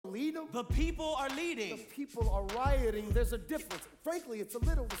need them. The people are leading. The people are rioting. There's a difference. Frankly, it's a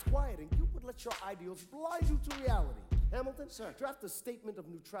little disquieting. You would let your ideals blind you to reality. Hamilton, sir, draft a statement of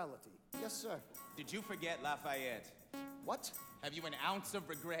neutrality. Yes, sir. Did you forget Lafayette? What? Have you an ounce of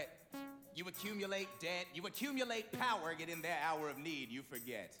regret? You accumulate debt, you accumulate power, yet in their hour of need, you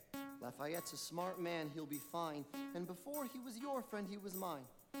forget. Lafayette's a smart man, he'll be fine. And before he was your friend, he was mine.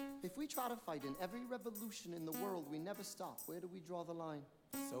 If we try to fight in every revolution in the world, we never stop. Where do we draw the line?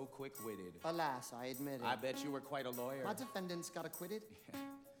 So quick-witted. Alas, I admit it. I bet you were quite a lawyer. My defendants got acquitted.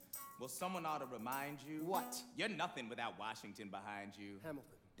 Well, someone ought to remind you. What? You're nothing without Washington behind you.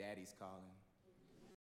 Hamilton. Daddy's calling.